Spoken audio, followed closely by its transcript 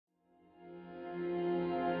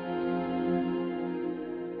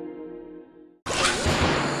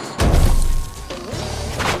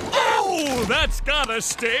that's gotta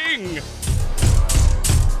sting!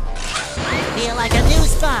 I feel like a new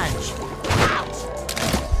sponge. Ouch!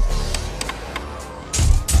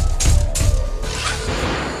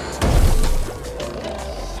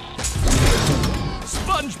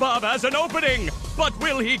 SpongeBob has an opening, but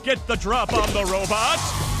will he get the drop on the robot?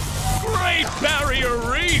 Great Barrier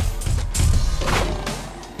Reef!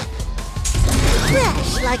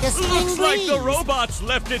 Fresh like a spring Looks like the breeze. robot's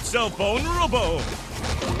left itself vulnerable.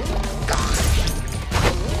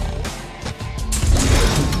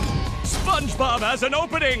 SpongeBob has an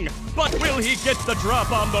opening, but will he get the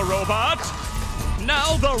drop on the robot?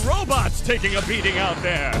 Now the robot's taking a beating out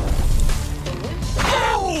there.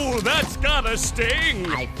 Oh, that's gotta sting!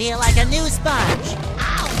 I feel like a new sponge.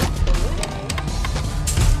 Ow!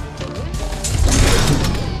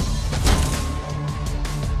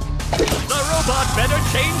 The robot better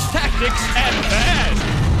change tactics and fast!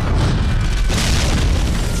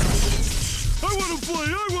 I wanna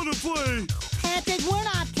play! Patrick, we're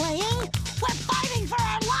not playing. We're fighting for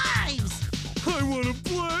our lives. I wanna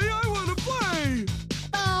play!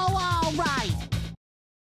 Oh, all right.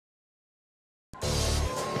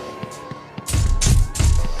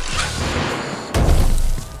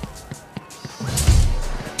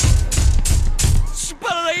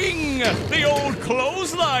 Spling! The old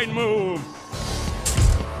clothesline move!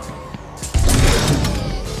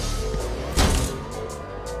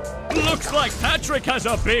 Looks like Patrick has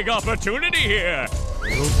a big opportunity here. I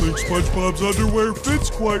don't think SpongeBob's underwear fits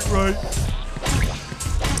quite right.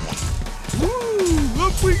 Woo!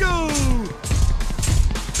 Up we go!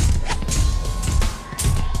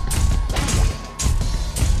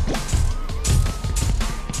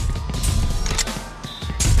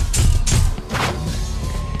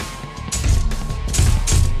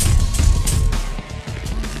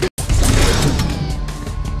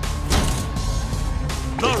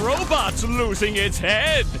 The robot's losing its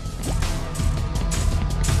head.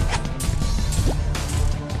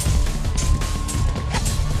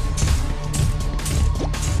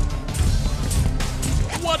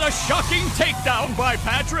 What a shocking takedown by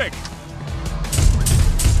Patrick!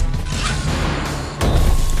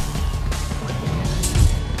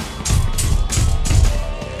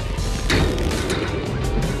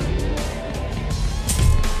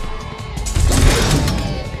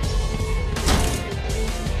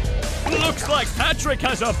 Looks like Patrick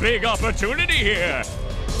has a big opportunity here.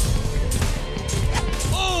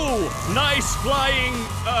 Oh, nice flying,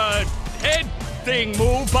 head thing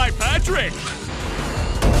move by Patrick.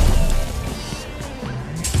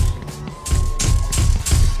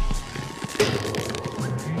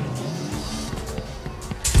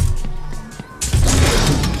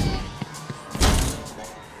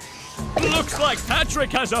 Looks like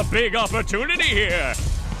Patrick has a big opportunity here.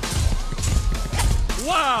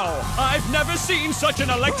 Wow, I've never seen such an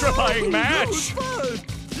electrifying match. That was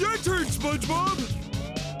fun! Your turn, SpongeBob!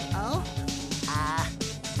 Oh?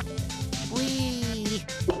 We...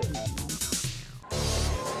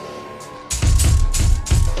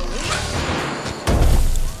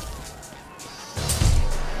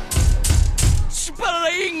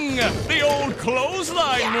 Spling! The old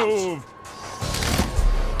clothesline move.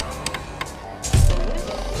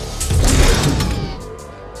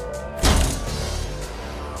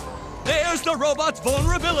 There's the robot's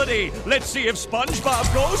vulnerability. Let's see if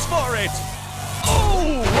SpongeBob goes for it.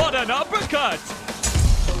 Oh, what an uppercut!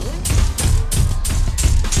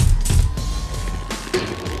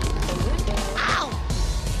 Ow!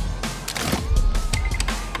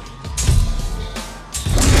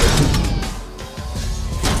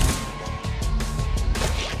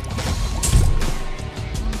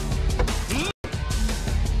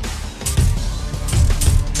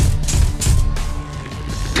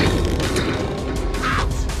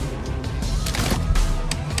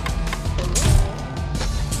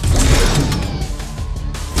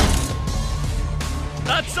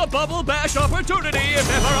 That's a bubble bash opportunity if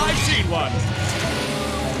ever I've seen one.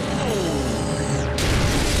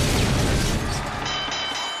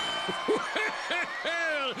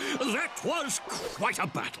 Well, that was quite a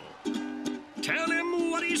battle. Tell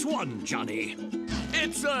him what he's won, Johnny.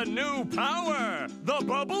 It's a new power, the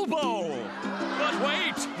Bubble Bowl. But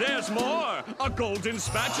wait, there's more. A golden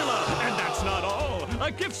spatula, and that's not all.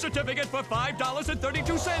 A gift certificate for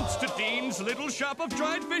 $5.32 to Dean's Little Shop of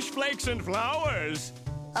Dried Fish Flakes and Flowers.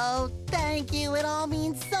 Oh, thank you. It all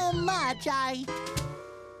means so much. I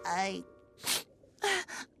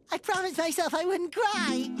promised myself I wouldn't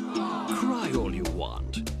cry. Cry all you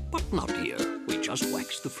want, but not here. We just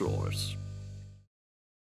wax the floors.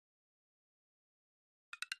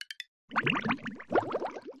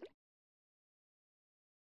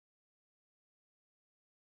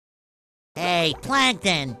 Hey,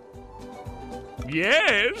 Plankton.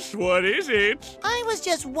 Yes, what is it? I was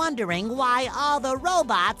just wondering why all the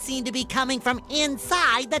robots seem to be coming from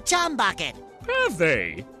inside the chum bucket. Have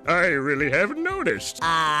they? I really haven't noticed.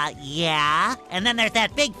 Yeah. And then there's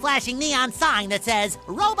that big flashing neon sign that says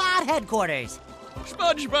Robot Headquarters.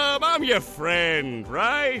 SpongeBob, I'm your friend,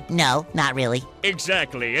 right? No, not really.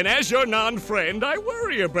 Exactly, and as your non-friend, I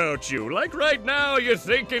worry about you. Like right now, you're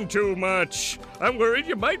thinking too much. I'm worried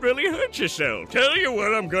you might really hurt yourself. Tell you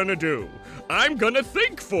what I'm gonna do. I'm gonna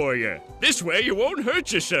think for you. This way you won't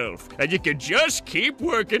hurt yourself, and you can just keep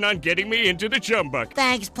working on getting me into the chum bucket.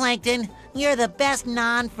 Thanks, Plankton. You're the best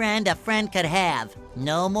non-friend a friend could have.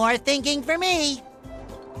 No more thinking for me.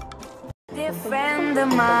 Dear friend of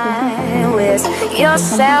mine, where's your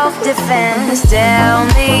self-defense? Tell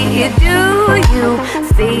me, do you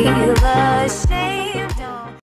feel ashamed?